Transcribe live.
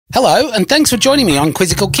Hello, and thanks for joining me on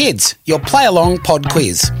Quizzical Kids, your play-along pod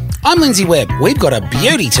quiz. I'm Lindsay Webb. We've got a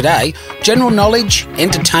beauty today. General knowledge,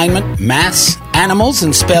 entertainment, maths, animals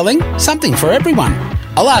and spelling, something for everyone.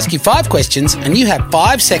 I'll ask you 5 questions and you have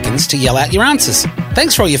 5 seconds to yell out your answers.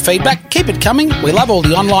 Thanks for all your feedback. Keep it coming. We love all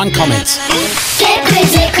the online comments. Get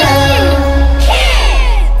Quizzical!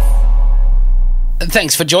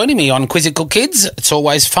 Thanks for joining me on Quizzical Kids. It's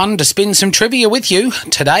always fun to spin some trivia with you.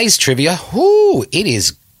 Today's trivia, it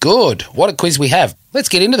is good. What a quiz we have. Let's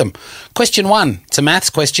get into them. Question 1. It's a maths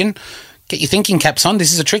question. Get your thinking caps on.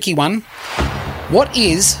 This is a tricky one. What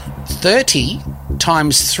is 30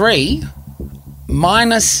 times 3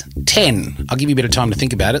 minus 10? I'll give you a bit of time to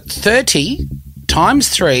think about it. 30 times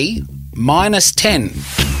 3 minus 10.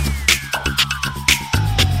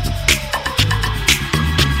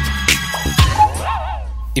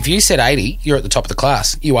 If you said 80, you're at the top of the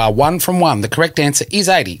class. You are 1 from 1. The correct answer is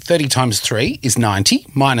 80. 30 times 3 is 90.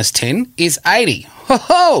 Minus 10 is 80.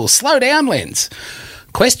 Ho-ho! Slow down, Lens.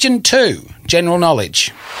 Question 2. General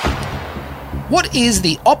knowledge. What is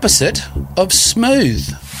the opposite of smooth?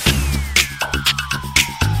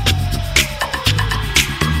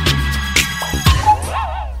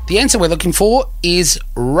 The answer we're looking for is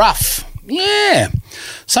rough. Yeah.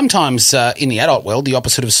 Sometimes in the adult world, the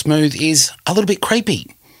opposite of smooth is a little bit creepy.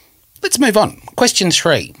 Let's move on. Question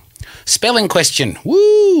 3. Spelling question.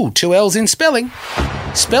 Woo! 2 L's in spelling.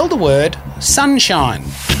 Spell the word sunshine.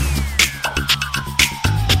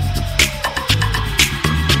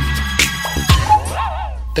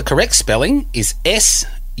 The correct spelling is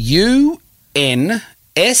S-U-N-S-H-I-N-E.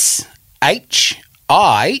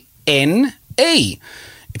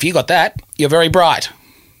 If you got that, you're very bright.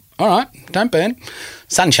 All right, don't burn.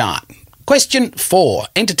 Sunshine. Question 4.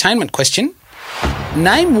 Entertainment question.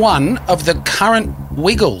 Name one of the current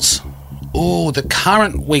Wiggles. Ooh, the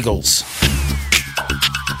current Wiggles.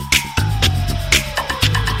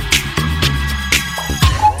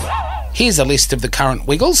 Here's a list of the current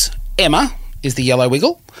Wiggles. Emma is the yellow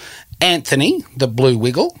Wiggle. Anthony, the blue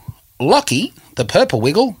Wiggle. Lockie, the purple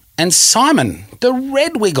Wiggle. And Simon, the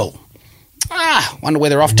red Wiggle. Wonder where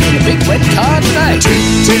they're off to in the big red car today.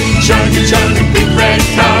 Big red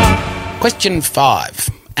car. Question 5.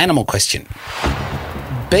 Animal question.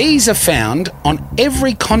 Bees are found on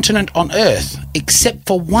every continent on Earth except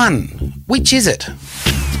for one. Which is it?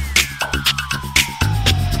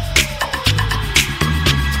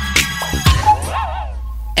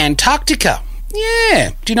 Antarctica.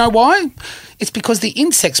 Yeah. Do you know why? It's because the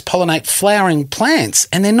insects pollinate flowering plants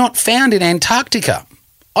and they're not found in Antarctica.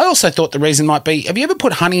 I also thought the reason might be, have you ever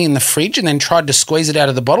put honey in the fridge and then tried to squeeze it out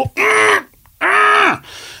of the bottle?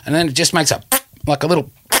 And then it just makes like a little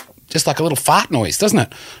fart noise, doesn't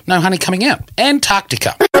it? No honey coming out.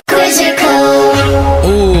 Antarctica. Quizzical!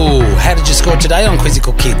 Ooh, how did you score today on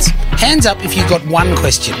Quizzical Kids? Hands up if you got 1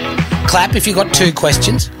 question. Clap if you got 2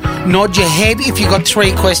 questions. Nod your head if you got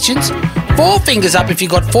 3 questions. 4 fingers up if you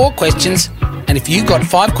got 4 questions. And if you got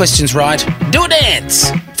 5 questions right, do a dance.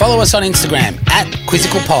 Follow us on Instagram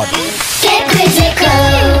 @QuizzicalPod. Get Quizzical!